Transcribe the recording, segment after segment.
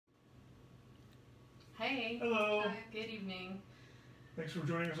Hey. Hello. Good evening. Thanks for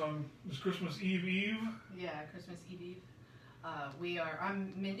joining us on this Christmas Eve. Yeah, Christmas Eve.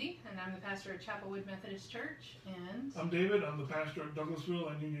 I'm Mindy, and I'm the pastor at Chapelwood Methodist Church, and I'm David. I'm the pastor at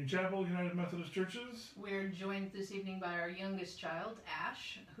Douglasville and Union Chapel United Methodist Churches. We're joined this evening by our youngest child,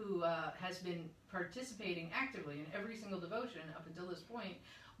 Ash, who has been participating actively in every single devotion up until this point,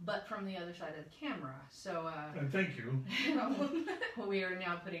 but from the other side of the camera. So, and thank you. We are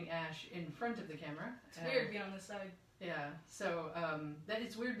now putting Ash in front of the camera. It's weird being on this side. Yeah, so that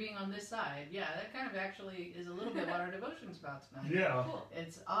it's weird being on this side. Yeah, that kind of actually is a little bit what our devotion's about tonight. Yeah. Cool.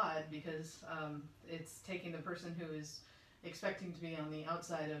 It's odd because it's taking the person who is expecting to be on the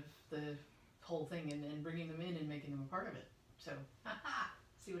outside of the whole thing and bringing them in and making them a part of it. So,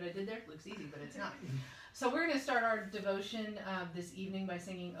 see what I did there? Looks easy, but it's not. So we're going to start our devotion this evening by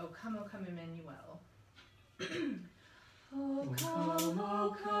singing O Come, Emmanuel. O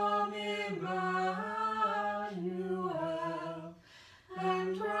come, Emmanuel,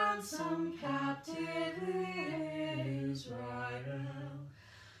 and ransom captive Israel,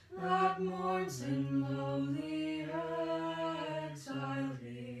 that mourns in lowly exile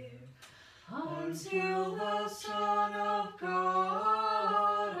here, until the Son of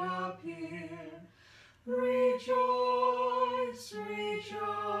God appear. Rejoice,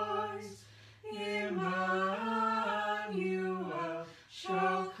 rejoice, Emmanuel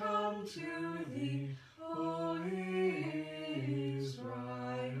shall come to thee, O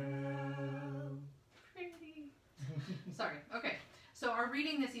Israel. Pretty. Sorry. Okay. So our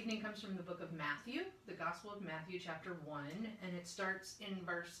reading this evening comes from the book of Matthew, the Gospel of Matthew, chapter 1, and it starts in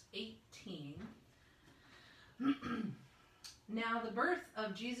verse 18. Now the birth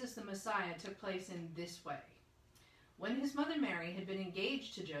of Jesus the Messiah took place in this way. When his mother Mary had been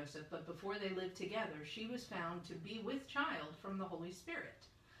engaged to Joseph, but before they lived together, she was found to be with child from the Holy Spirit.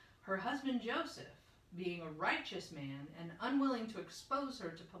 Her husband Joseph, being a righteous man and unwilling to expose her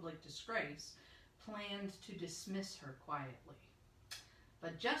to public disgrace, planned to dismiss her quietly.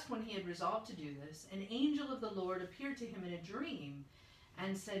 But just when he had resolved to do this, an angel of the Lord appeared to him in a dream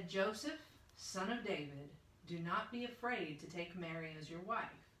and said, Joseph, son of David, do not be afraid to take Mary as your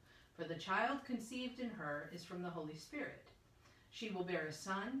wife, for the child conceived in her is from the Holy Spirit. She will bear a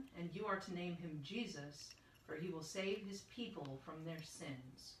son, and you are to name him Jesus, for he will save his people from their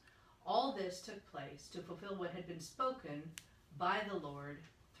sins. All this took place to fulfill what had been spoken by the Lord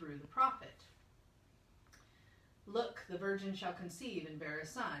through the prophet. Look, the virgin shall conceive and bear a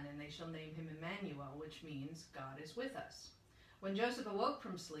son, and they shall name him Emmanuel, which means God is with us. When Joseph awoke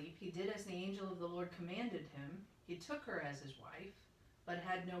from sleep, he did as the angel of the Lord commanded him. He took her as his wife, but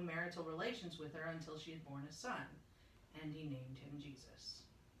had no marital relations with her until she had borne a son, and he named him Jesus.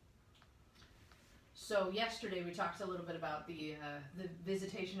 So yesterday we talked a little bit about the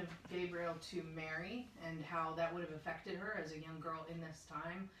visitation of Gabriel to Mary and how that would have affected her as a young girl in this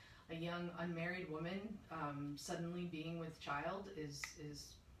time. A young unmarried woman suddenly being with child is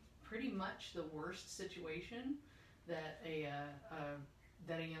pretty much the worst situation that a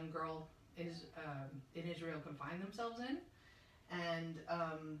young girl is in Israel can find themselves in. And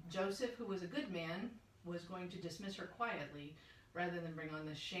Joseph, who was a good man, was going to dismiss her quietly rather than bring on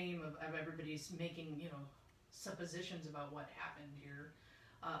the shame of everybody's making, suppositions about what happened here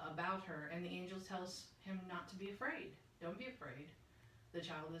about her. And the angel tells him not to be afraid. Don't be afraid. The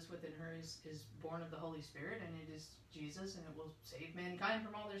child that's within her is born of the Holy Spirit, and it is Jesus, and it will save mankind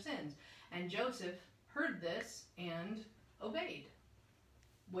from all their sins. And Joseph heard this and obeyed,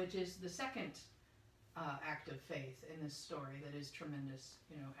 which is the second act of faith in this story that is tremendous,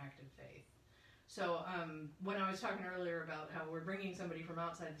 act of faith. So when I was talking earlier about how we're bringing somebody from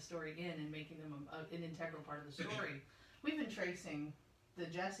outside the story in and making them an integral part of the story, we've been tracing the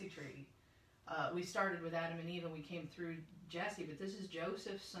Jesse tree. We started with Adam and Eve and we came through Jesse, but this is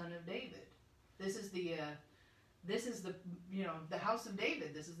Joseph, son of David. This is the house of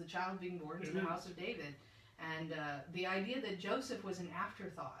David. This is the child being born to the house of David. And the idea that Joseph was an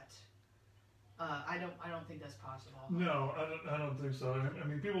afterthought, I don't think that's possible. No, I don't think so. I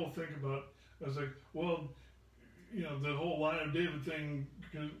mean, people think about it as like, well, the whole line of David thing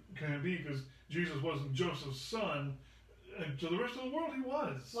can be because Jesus wasn't Joseph's son, and to the rest of the world he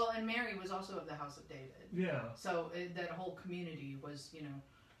was. Well, and Mary was also of the house of David. Yeah. So that whole community was, And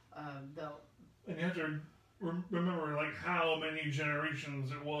you have to remember like how many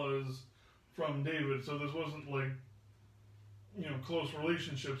generations it was from David. So this wasn't like, close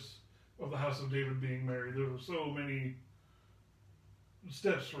relationships of the house of David being married. There were so many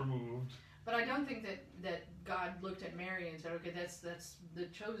steps removed. But I don't think that God looked at Mary and said, okay, that's the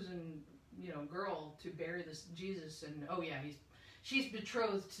chosen girl to bear this Jesus, and oh yeah, she's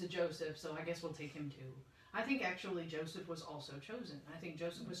betrothed to Joseph, so I guess we'll take him too. I think actually Joseph was also chosen. I think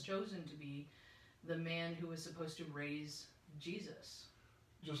Joseph was chosen to be the man who was supposed to raise Jesus.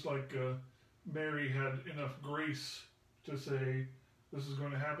 Just like Mary had enough grace to say, this is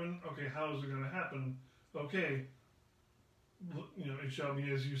going to happen. Okay, how is it going to happen? Okay, it shall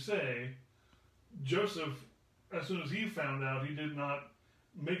be as you say. Joseph, as soon as he found out, he did not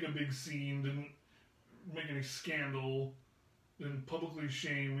make a big scene, didn't make any scandal, didn't publicly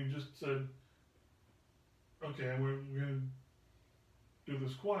shame. He just said, okay, we're going to do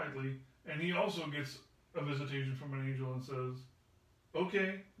this quietly. And he also gets a visitation from an angel and says,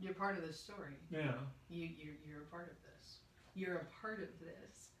 okay. You're part of this story. Yeah. You're a part of this. You're a part of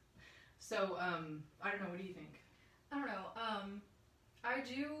this. So, I don't know, what do you think? I don't know. I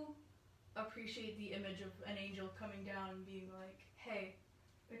do appreciate the image of an angel coming down and being like, hey,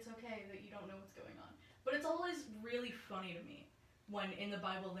 it's okay that you don't know what's going on. But it's always really funny to me when in the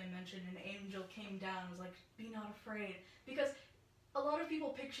Bible they mention an angel came down and was like, be not afraid. Because a lot of people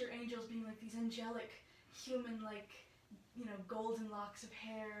picture angels being like these angelic, human, like, golden locks of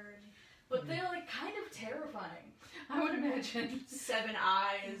hair. But they're like kind of terrifying. I would imagine. 7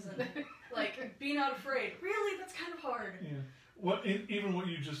 eyes and like, be not afraid. Really? That's kind of hard. Yeah. Even what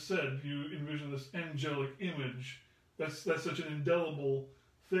you just said, you envision this angelic image. That's such an indelible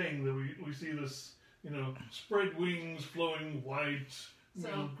thing that we see this, spread wings, flowing white,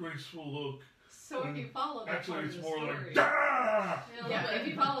 graceful look. So if you follow that actually, part it's of the more story, like, Dah! Yeah, if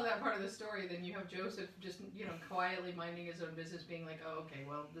you follow that part of the story, then you have Joseph just, quietly minding his own business, being like, oh, okay,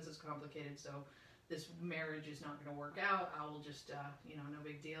 well, this is complicated, so this marriage is not going to work out. I will just, no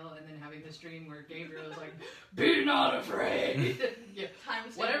big deal. And then having this dream where Gabriel is like, be not afraid. Yeah.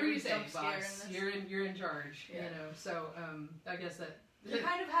 Whatever you say, boss. You're in charge. Yeah. So I guess that. You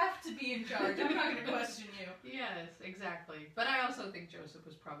kind of have to be in charge. I'm not going to question you. Yes, exactly. But I also think Joseph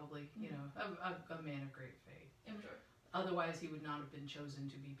was probably, a man of great faith. Immature. Otherwise, he would not have been chosen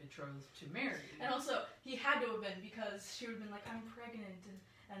to be betrothed to Mary. And also, he had to have been, because she would have been like, I'm pregnant,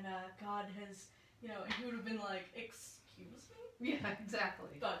 and God has, and he would have been like, excuse me? Yeah, exactly.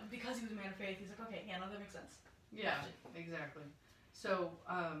 But because he was a man of faith, he's like, okay, yeah, no, that makes sense. Yeah, exactly. So,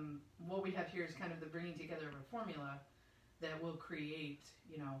 what we have here is kind of the bringing together of a formula that will create,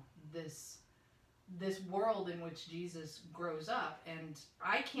 this world in which Jesus grows up. And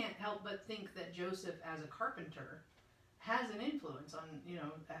I can't help but think that Joseph, as a carpenter, has an influence on,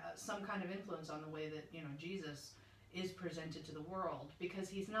 some kind of influence on the way that, Jesus is presented to the world, because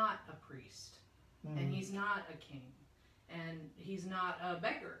he's not a priest, and he's not a king, and he's not a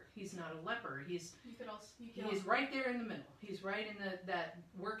beggar, he's not a leper, he's right there in the middle. He's right in that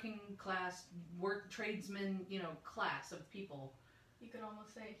working class, tradesman, class of people. You could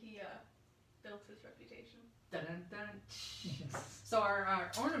almost say he built his reputation. Dun, dun, dun. So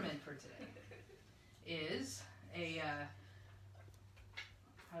our ornament for today is a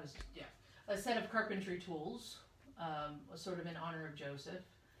set of carpentry tools, sort of in honor of Joseph.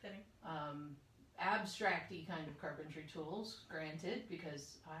 Fitting. Abstract-y kind of carpentry tools, granted,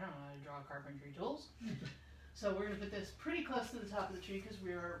 because I don't know how to draw carpentry tools. So we're going to put this pretty close to the top of the tree, because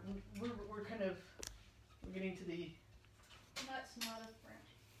we're getting to the... That's not a branch.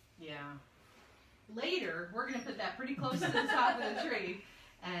 Yeah. Later, we're going to put that pretty close to the top of the tree,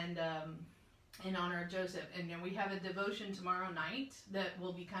 and in honor of Joseph. And then we have a devotion tomorrow night that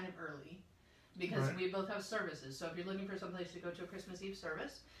will be kind of early, because we both have services. So if you're looking for someplace to go to a Christmas Eve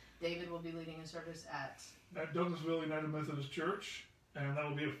service, David will be leading a service at Douglasville United Methodist Church, and that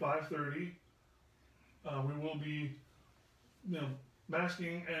will be at 5:30. We will be,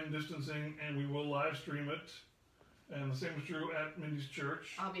 masking and distancing, and we will live stream it. And the same is true at Mindy's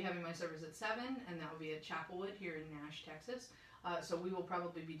church. I'll be having my service at 7, and that will be at Chapelwood here in Nash, Texas. So we will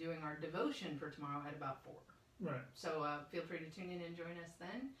probably be doing our devotion for tomorrow at about 4. Right. So feel free to tune in and join us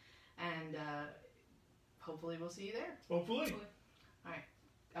then, and hopefully we'll see you there. Hopefully. All right.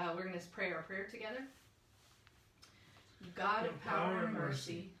 We're going to pray our prayer together. God of power and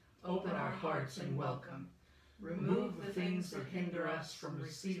mercy, open our hearts and welcome. Remove the things that hinder us from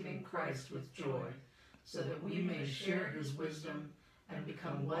receiving Christ with joy, so that we may share his wisdom and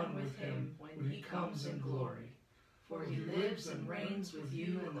become one with him when he comes in glory. For he lives and reigns with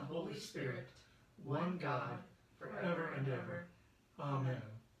you in the Holy Spirit, one God, forever and ever. Amen.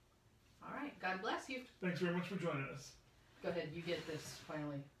 All right. God bless you. Thanks very much for joining us. Go ahead, you get this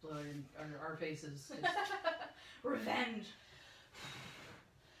finally. Blow it in our faces. Revenge.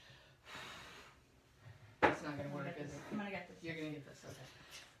 It's not going to work, is it? I'm going to get this. You're going to get this, okay.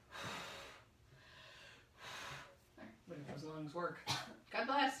 But if those lungs work. God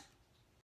bless.